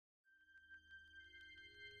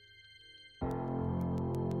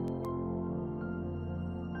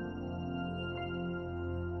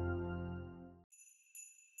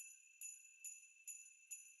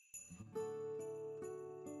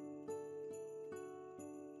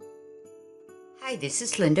Hi, this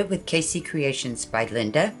is Linda with KC Creations by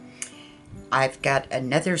Linda. I've got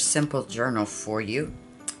another simple journal for you.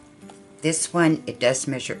 This one, it does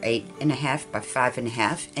measure 8.5 by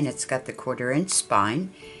 5.5, and it's got the 1/4-inch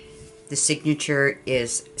spine. The signature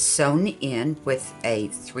is sewn in with a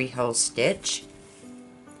 3-hole stitch.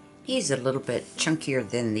 He's a little bit chunkier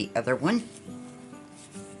than the other one.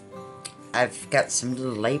 I've got some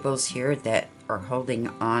little labels here that are holding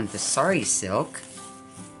on the sari silk,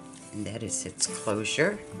 and that is its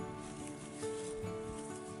closure.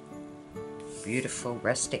 Beautiful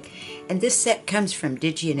rustic. And this set comes from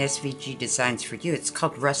Digi and SVG Designs for You. It's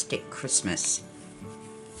called Rustic Christmas.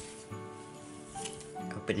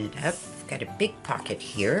 Open it up. I've got a big pocket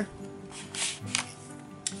here.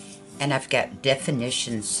 And I've got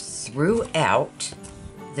definitions throughout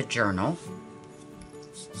the journal,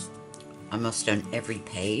 almost on every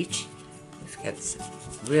page. We've got some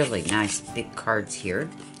really nice big cards here.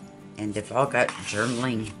 And they've all got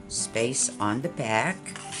journaling space on the back,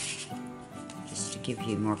 just to give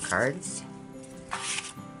you more cards.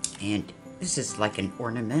 And this is like an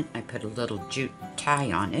ornament. I put a little jute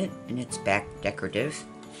tie on it, and it's back decorative.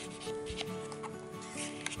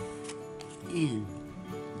 And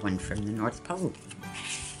one from the North Pole.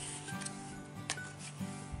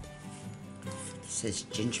 This is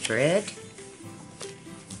gingerbread.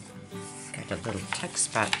 Got a little tuck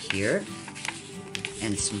spot here.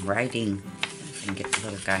 And some writing. If I can get the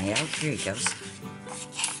little guy out. Here he goes.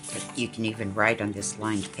 But you can even write on this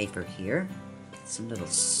lined paper here. Got some little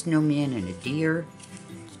snowmen and a deer.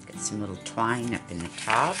 Got some little twine up in the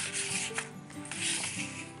top.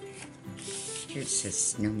 Here's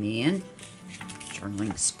this snowman.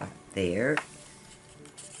 Journaling spot there.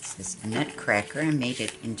 This is Nutcracker. I made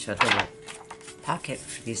it into a little pocket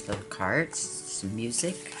for these little cards. Some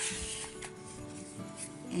music.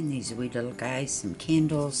 And these wee little guys, some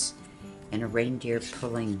candles, and a reindeer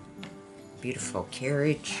pulling a beautiful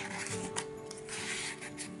carriage.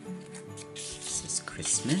 This is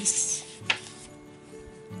Christmas.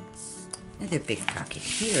 Another big pocket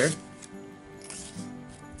here.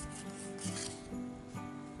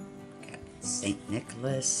 Got St.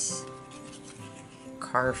 Nicholas,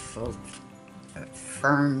 car full of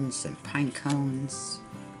ferns and pine cones.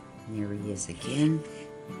 And here he is again.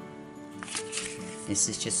 This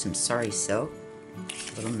is just some sari silk,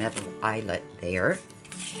 little metal eyelet there.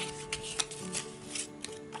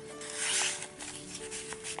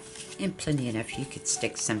 And plenty enough, you could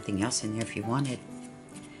stick something else in there if you wanted.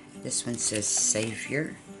 This one says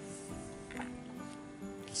Savior,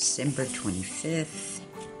 December 25th,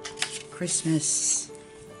 Christmas.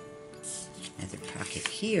 Another pocket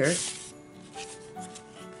here.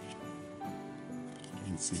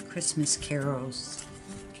 Doing some Christmas carols,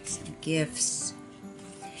 some gifts.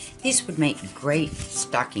 These would make great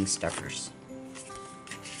stocking stuffers.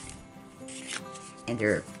 And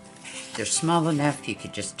they're small enough you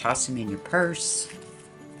could just toss them in your purse,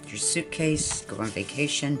 your suitcase, go on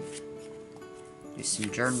vacation, do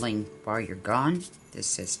some journaling while you're gone. This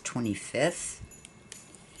says 25th.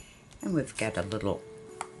 And we've got a little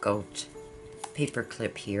gold paper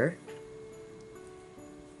clip here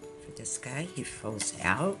for this guy. He folds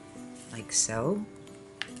out like so.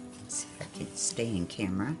 Let's see if I can stay in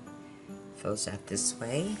camera. Folds out this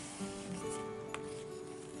way.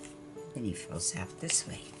 Then he folds out this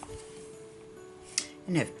way.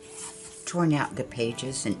 And I've torn out the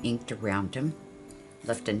pages and inked around them.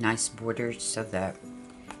 Left a nice border so that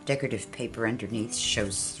decorative paper underneath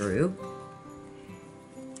shows through.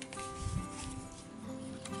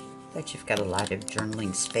 But you've got a lot of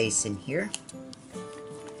journaling space in here.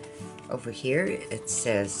 Over here it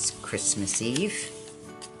says Christmas Eve.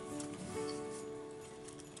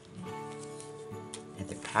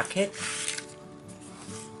 Another pocket.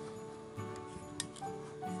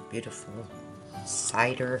 Beautiful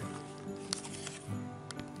cider.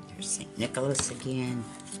 There's St. Nicholas again.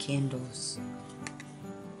 Candles.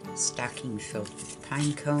 Stocking filled with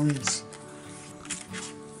pine cones.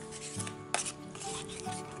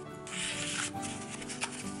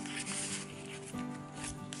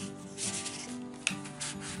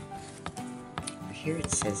 Over here it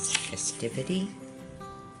says Festivity.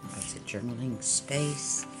 Lots of journaling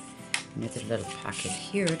space. Another little pocket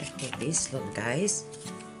here to hold these little guys.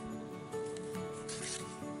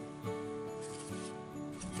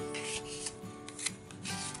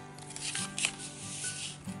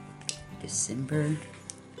 December.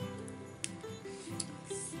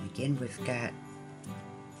 Again, we've got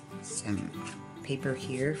some paper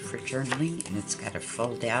here for journaling, and it's got a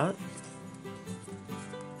fold out.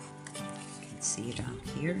 You can see it on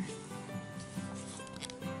here.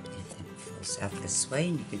 And then Pulls out this way,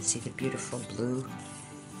 and you can see the beautiful blue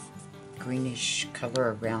greenish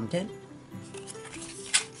color around it.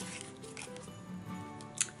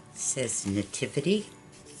 It says Nativity.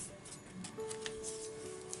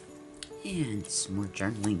 And some more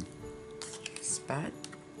journaling spot.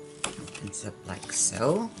 Opens up like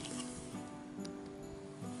so.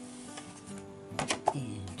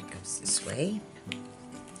 And it goes this way.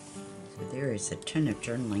 So there is a ton of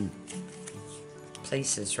journaling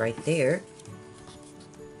places right there.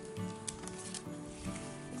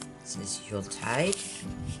 It says Yuletide.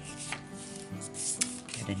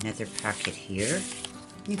 Got another pocket here.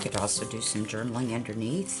 You could also do some journaling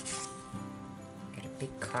underneath. Got a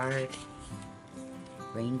big card.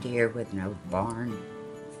 Reindeer with an old barn.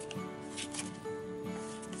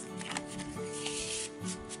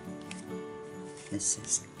 This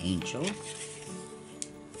is Angel.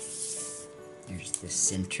 There's the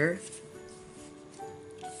center.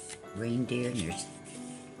 Reindeer, and there's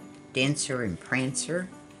Dancer and Prancer.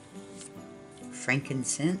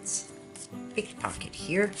 Frankincense. Big pocket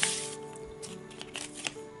here.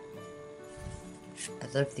 I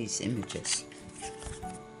love these images.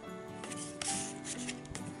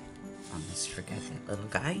 Almost forgot that little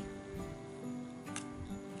guy.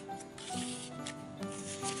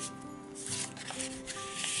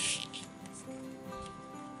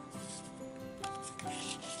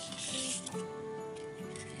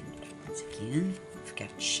 Again, we've got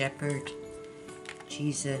Shepherd,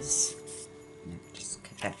 Jesus, and I've just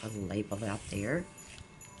cut that little label out there,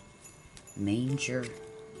 Manger,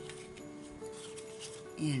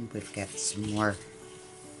 and we've got some more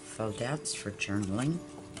fold outs for journaling.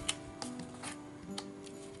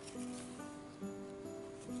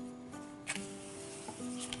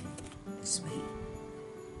 This way.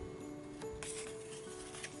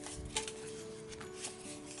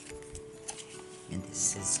 And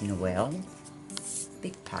this is Noel.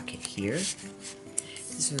 Big pocket here.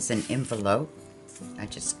 This was an envelope. I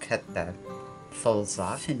just cut the folds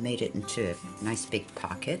off and made it into a nice big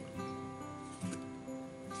pocket.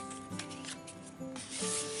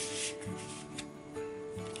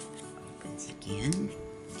 Opens again.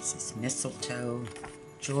 This is Mistletoe,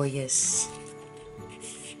 Joyous,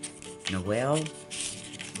 Noel.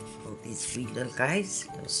 Oh, these wee little guys,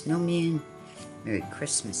 little snowmen, Merry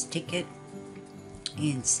Christmas ticket,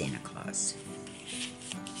 and Santa Claus.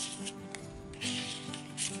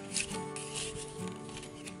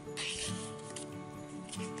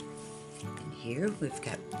 And here we've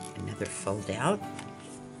got another fold out.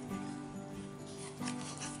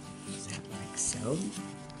 Like so.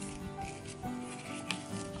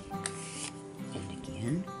 And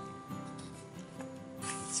again,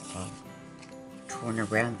 it's all torn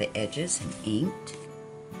around the edges and inked.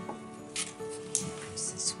 It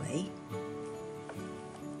goes this way.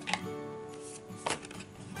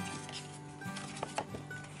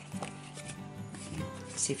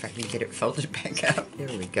 See if I can get it folded back out. There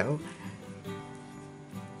we go.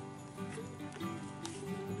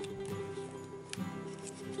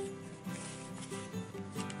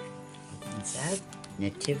 Opens up.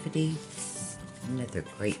 Nativity. Another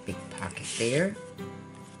great big pocket there.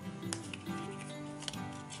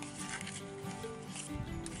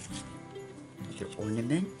 Another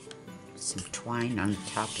ornament. Some twine on the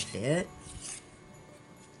top of it.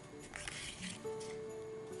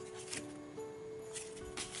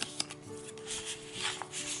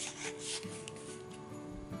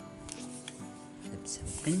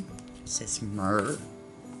 Open. It says Myrrh.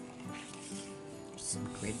 Some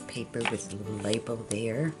grid paper with a little label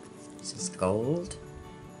there. This is gold.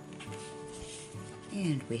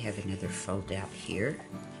 And we have another fold out here.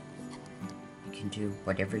 You can do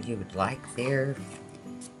whatever you would like there.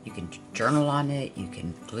 You can journal on it. You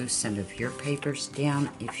can glue some of your papers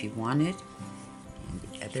down if you wanted. And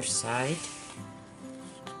the other side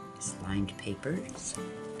is lined papers.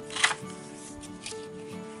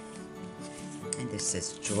 And this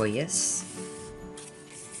says Joyous.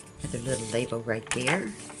 Another little label right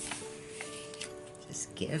there. This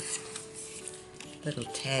gift. Little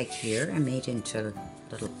tag here I made into a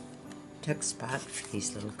little tuck spot for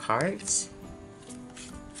these little cards.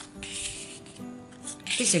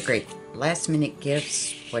 These are great last minute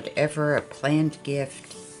gifts, whatever, a planned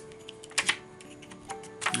gift.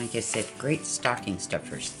 Like I said, great stocking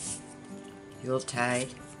stuffers. Yuletide.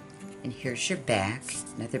 And here's your back,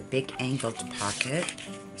 another big angled pocket,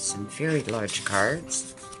 some very large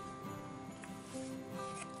cards.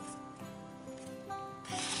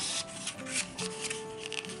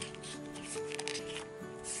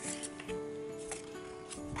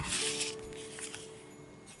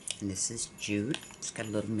 And this is jute. It's got a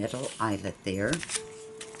little metal eyelet there.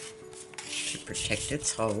 to protect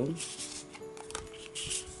its hold.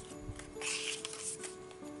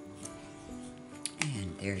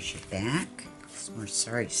 And there's your back. Some more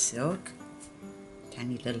sari silk.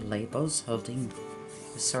 Tiny little labels holding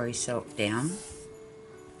the sari silk down.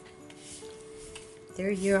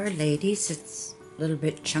 There you are, ladies. It's a little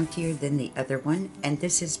bit chunkier than the other one, and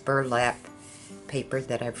this is burlap paper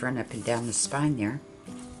that I've run up and down the spine there.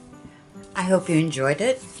 I hope you enjoyed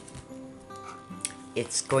it.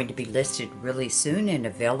 It's going to be listed really soon and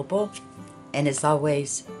available. And as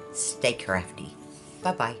always, stay crafty.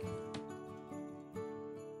 Bye-bye.